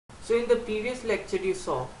So in the previous lecture you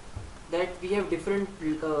saw that we have different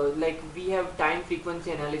like we have time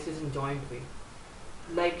frequency analysis in joint way.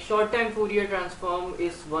 Like short time Fourier transform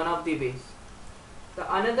is one of the ways. The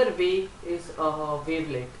another way is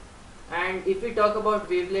wavelet. And if we talk about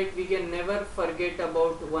wavelet, we can never forget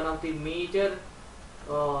about one of the major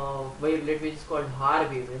wavelet, which is called Haar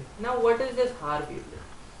wavelet. Now what is this Haar wavelet?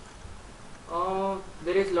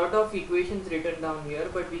 There is lot of equations written down here,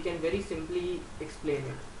 but we can very simply explain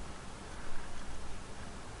it.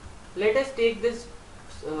 Let us take this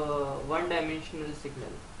one-dimensional signal.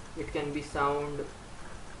 It can be sound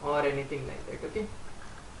or anything like that. Okay.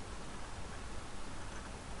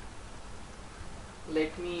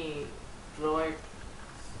 Let me draw it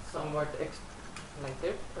somewhat like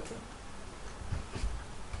that. Okay.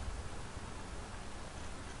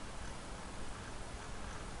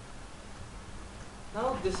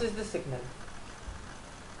 Now this is the signal.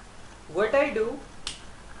 What I do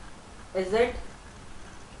is that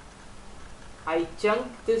I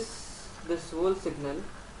chunk this whole signal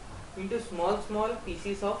into small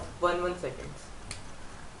pieces of 1 seconds.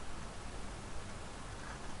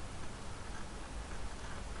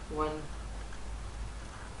 One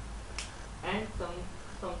and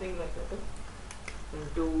something like that. Then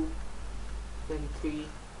 2, then 3,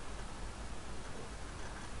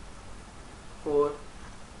 4.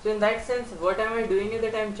 So in that sense, what am I doing is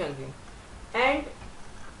that I am chunking. And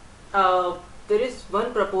there is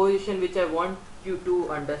one proposition which I want you to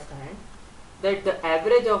understand, that the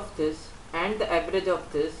average of this and the average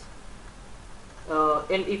of this,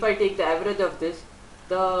 and if I take the average of this,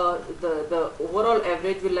 the overall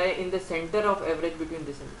average will lie in the center of average between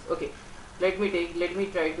this and this. Okay, let me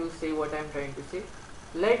try to say what I am trying to say.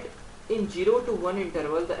 Let in 0 to 1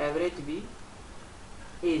 interval the average be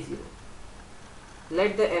A0.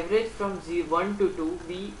 Let the average from 1 to 2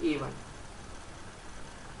 be A1,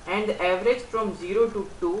 and the average from 0 to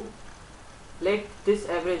 2, let this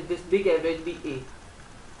average, this big average, be A.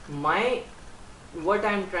 What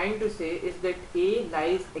I am trying to say is that A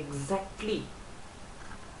lies exactly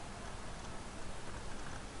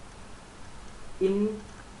in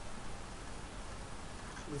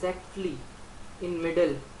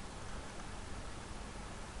middle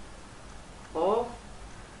of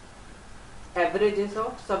averages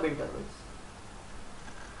of subintervals.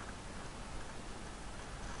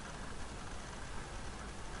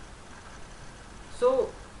 So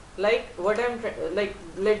like what I'm like,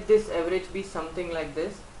 let this average be something like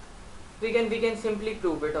this. We can simply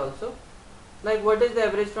prove it also. Like, what is the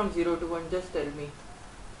average from 0 to 1? Just tell me.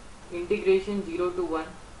 Integration 0 to 1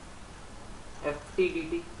 ft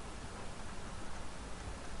dt.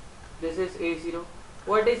 This is A0.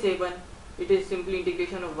 What is A1? It is simply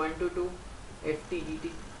integration of 1 to 2 ft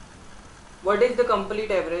dt. What is the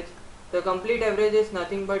complete average? The complete average is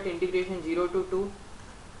nothing but integration 0 to 2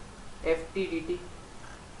 ft dt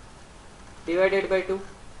divided by 2,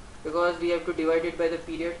 because we have to divide it by the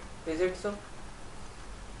period. Is it so?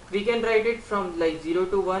 We can write it from like 0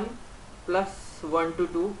 to 1 plus 1 to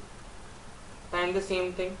 2 and the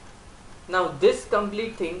same thing. Now this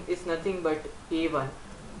complete thing is nothing but A1.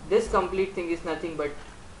 This complete thing is nothing but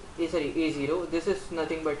A0. This is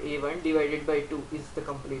nothing but A1 divided by 2 is the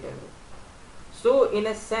complete average. So in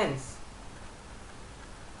a sense,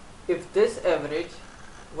 if this average,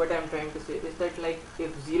 what I am trying to say is that, like,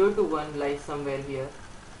 if 0 to 1 lies somewhere here,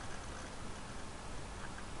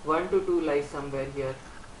 1 to 2 lies somewhere here,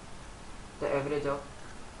 the average of,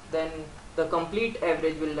 then the complete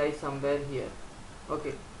average will lie somewhere here.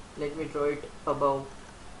 Okay, let me draw it above.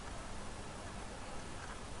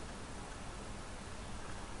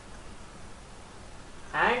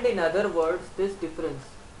 And in other words, this difference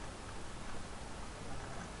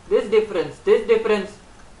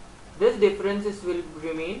will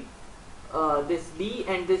remain this d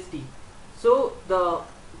and this d. So the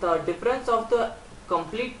difference of the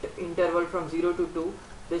complete interval from 0 to 2,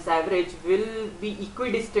 this average will be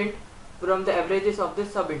equidistant from the averages of the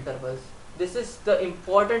subintervals. This is the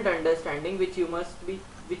important understanding which you must be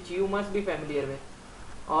familiar with.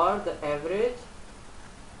 Or the average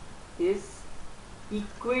is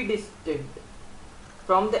equidistant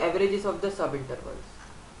from the averages of the subintervals.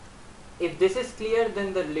 If this is clear,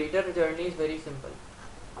 then the later journey is very simple.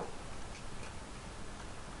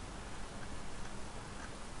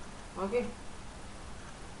 Okay.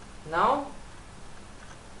 Now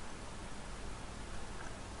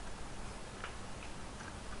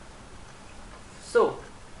so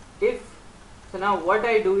now what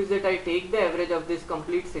I do is that I take the average of this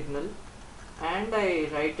complete signal and I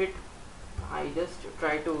write it. I just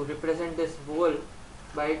try to represent this whole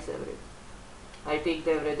by its average. I take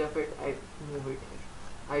the average of it, I move it here.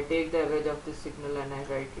 I take the average of this signal and I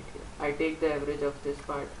write it here. I take the average of this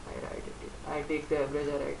part, I write it here. I take the average,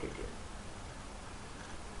 I write it here.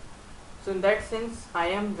 So in that sense, I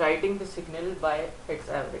am writing the signal by its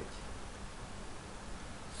average.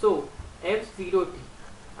 So f0t,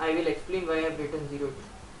 I will explain why I have written 0t,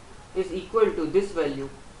 is equal to this value,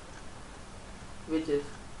 which is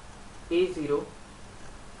a0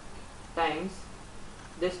 times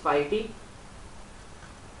this phi t.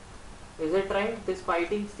 Is it right? This phi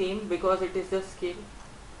t same because it is the scale,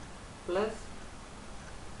 plus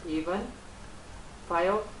a1 phi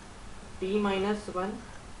of t minus 1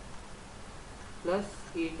 plus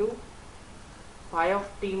a2 phi of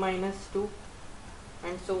t minus 2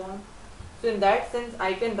 and so on. So in that sense,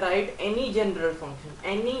 I can write any general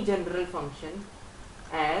function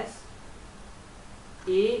as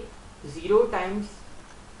a0 times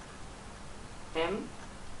m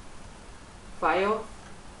phi of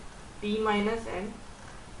t minus n.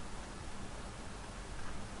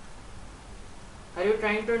 Are you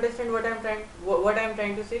trying to understand what I am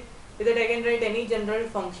trying to say? Is that I can write any general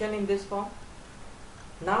function in this form.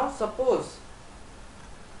 Now suppose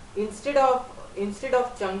instead of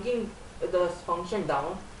chunking the function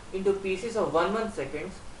down into pieces of 1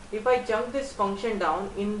 seconds, if I chunk this function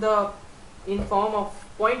down in form of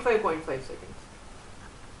 0.5 seconds.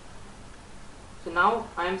 So now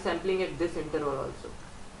I am sampling at this interval also.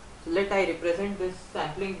 So let I represent this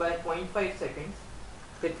sampling by 0.5 seconds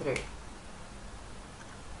with red.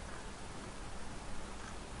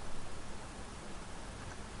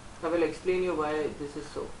 I will explain you why this is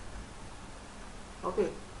so. Okay.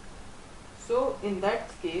 So in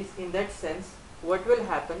that case, in that sense, what will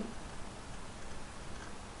happen?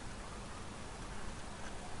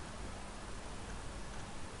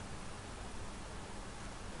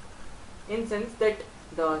 In sense that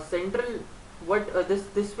the central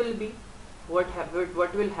this will be what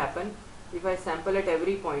will happen if I sample at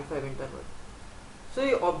every 0.5 interval. So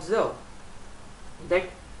you observe that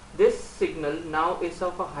this signal now is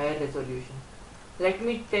of a higher resolution. Let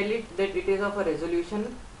me tell it that it is of a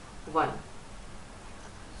resolution 1.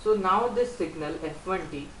 So now this signal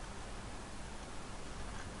f1t,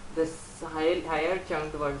 this higher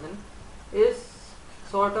chunked version, is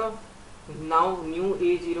sort of now new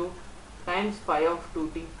a0 times phi of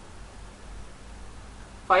 2t.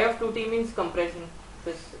 Phi of 2t means compression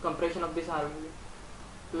of this Haar wavelet,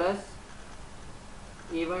 plus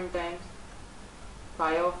a1 times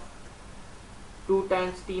phi of 2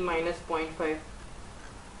 times t minus 0.5,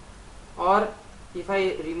 or if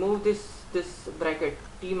I remove this bracket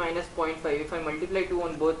t minus 0.5, if I multiply 2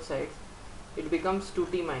 on both sides, it becomes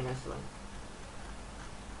 2t minus 1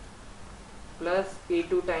 plus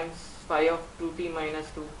a2 times phi of 2t minus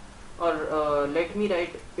 2, or let me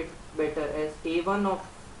write it better as a1 of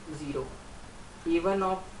 0, a1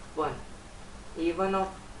 of 1, a1 of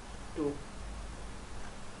 2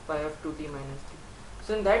 phi of 2t minus 3.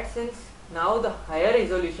 So in that sense, now the higher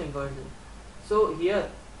resolution version. So here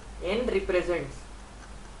n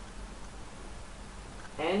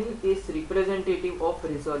is representative of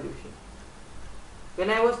resolution. When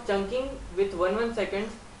I was chunking with 1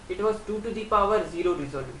 seconds, it was 2 to the power 0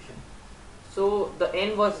 resolution. So the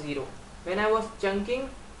n was 0. When I was chunking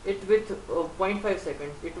it with 0.5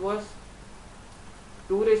 seconds, it was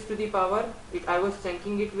 2 raised to the power, I was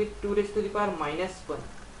chunking it with 2 raised to the power minus 1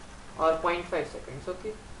 or 0.5 seconds.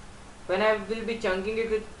 Okay. When I will be chunking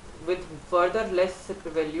it with further less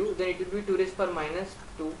value, then it will be 2 raised to the power minus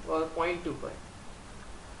 2 or 0.25.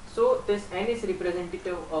 So this n is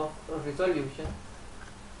representative of resolution.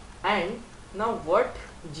 And now what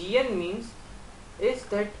Gn means is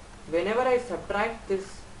that whenever I subtract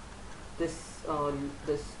this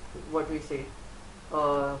what we say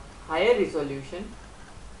higher resolution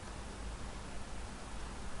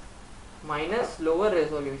minus lower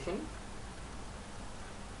resolution,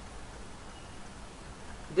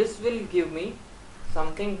 this will give me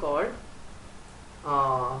something called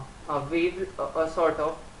a sort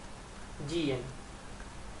of Gn.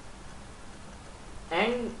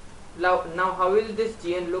 And now how will this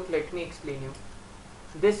Gn look? Let me explain you.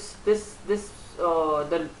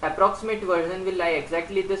 The approximate version will lie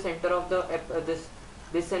exactly at the center of the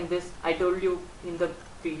this and this. I told you in the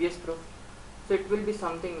previous proof. So it will be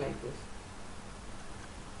something like this.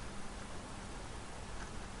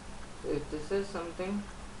 So if this is something,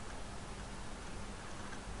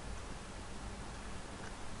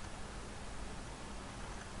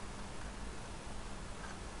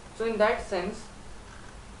 so in that sense,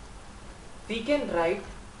 we can write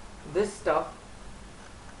this stuff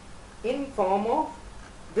in form of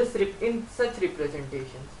this in such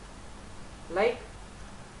representations, like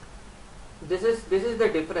this is the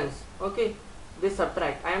difference. Okay, this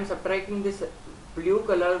subtract, I am subtracting this blue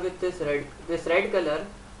color with this red color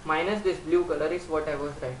minus this blue color is what I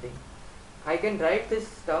was writing. I can write this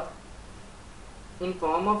stuff in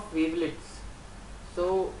form of wavelets,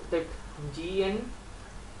 so that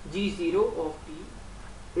g0 of t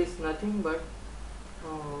is nothing but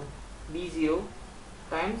b0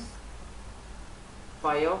 times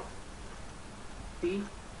phi of t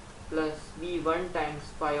plus b1 times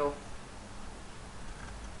phi of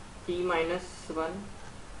t minus 1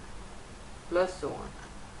 plus so on.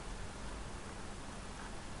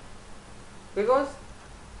 Because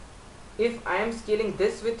if I am scaling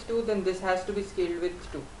this with 2, then this has to be scaled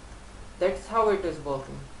with 2. That's how it is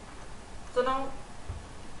working. So now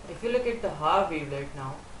if you look at the Haar wavelet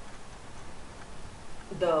now,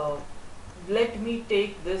 let me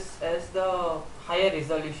take this as the higher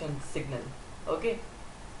resolution signal. Okay,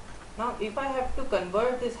 now if I have to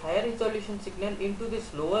convert this higher resolution signal into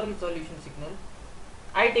this lower resolution signal,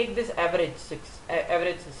 I take this average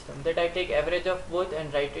system, that I take average of both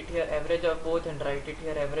and write it here, average of both and write it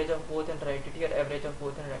here, average of both and write it here, average of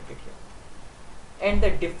both and write it here. And the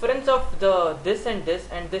difference of this and this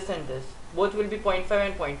and this and this, both will be 0.5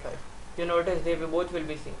 and 0.5. You notice they both will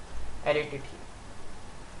be same. I write it here.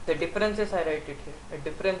 The difference is I write it here. A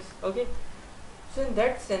difference, okay. So in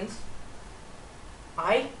that sense,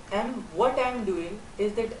 what I am doing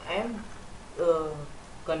is that I am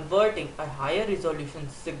converting a higher resolution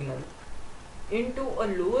signal into a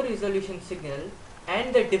lower resolution signal,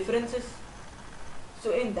 and the differences.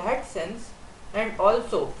 So in that sense, and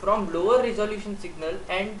also from lower resolution signal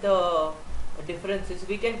and the differences,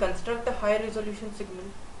 we can construct a higher resolution signal.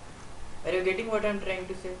 Are you getting what I am trying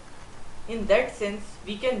to say? In that sense,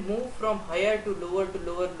 we can move from higher to lower,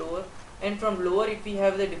 lower, and from lower, if we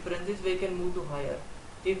have the differences, we can move to higher.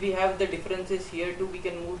 If we have the differences here too, we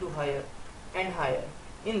can move to higher and higher.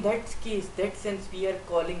 In that case, that sense, we are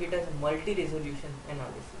calling it as multi-resolution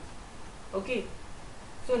analysis. Okay,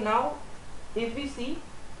 so now if we see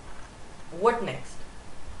what next,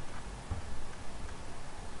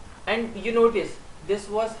 and you notice this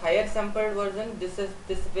was higher sampled version, this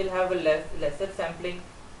will have a lesser sampling,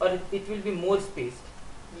 or it will be more spaced.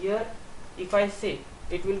 Here if I say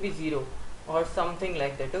it will be 0 or something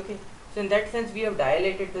like that. Okay, so in that sense we have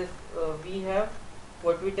dilated this, we have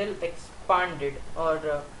what we tell expanded, or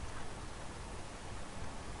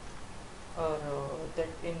that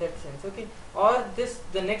in that sense. Okay, or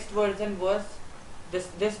the next version was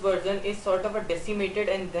this version is sort of a decimated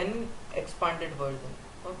and then expanded version.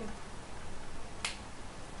 Okay,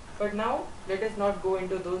 but now let us not go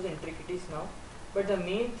into those intricacies now, but the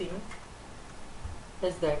main thing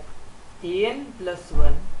is that an plus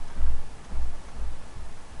 1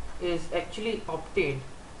 is actually obtained,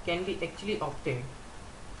 can be actually obtained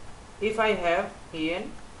if I have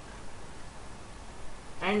an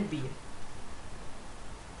and bn.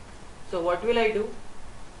 So what will I do?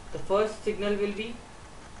 The first signal will be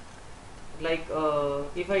like,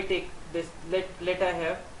 if I take this, let I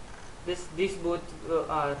have this, these both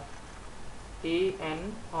are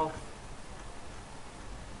an of,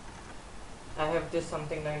 I have this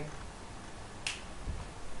something like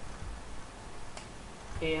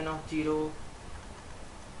an of 0,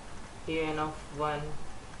 an of 1,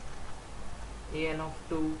 an of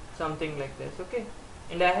 2, something like this. Okay,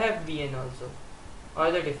 and I have bn also,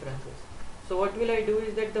 or the differences. So what will I do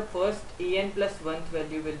is that the first an plus 1th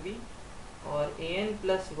value will be, or an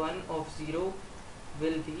plus 1 of 0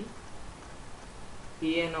 will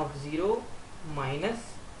be an of 0 minus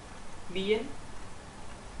bn,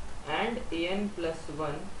 and an plus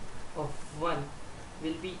 1 of 1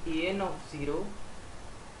 will be an of 0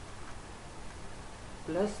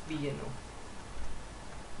 plus bn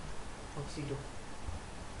of 0.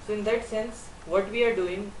 So in that sense, what we are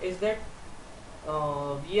doing is that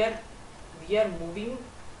we are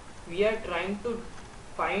trying to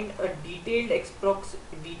find a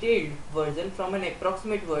detailed version from an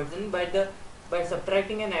approximate version by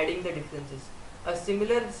subtracting and adding the differences. A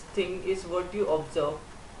similar thing is what you observe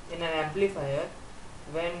in an amplifier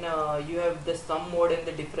when you have the sum mode and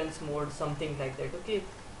the difference mode, something like that. Okay,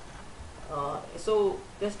 so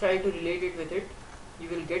just try to relate it with it, you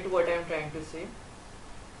will get what I am trying to say.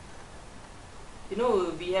 You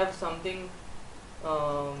know, we have something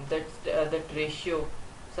that ratio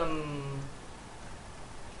some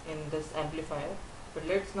in this amplifier, but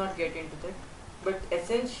let's not get into that. But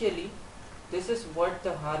essentially this is what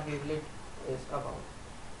the Haar wavelet is about.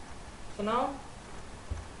 So now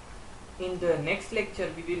in the next lecture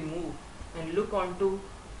we will move and look on to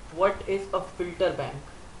what is a filter bank.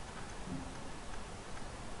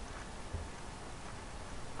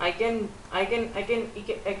 I can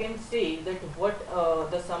say that what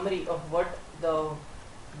the summary of what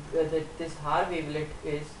this Haar wavelet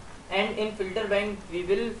is, and in filter bank we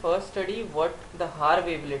will first study what the Haar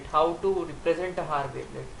wavelet, how to represent a Haar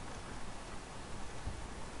wavelet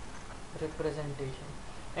representation,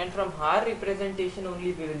 and from Haar representation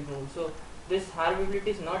only we will move. So this Haar wavelet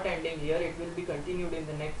is not ending here; it will be continued in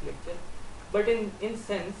the next lecture. But in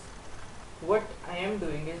sense, what I am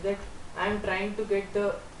doing is that I am trying to get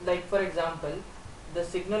the, like for example, the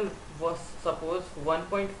signal was suppose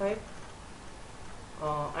 1.5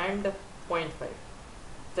 and 0.5.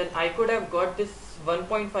 Then I could have got this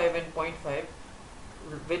 1.5 and 0.5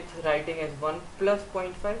 with writing as 1 plus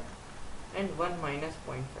 0.5 and 1 minus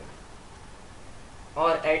 0.5,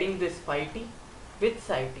 or adding this phi t with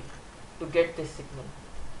psi t to get this signal.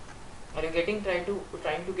 Are you getting trying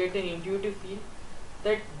to get an intuitive feel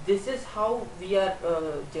that this is how we are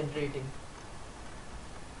generating?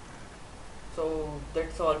 So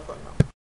that's all for now.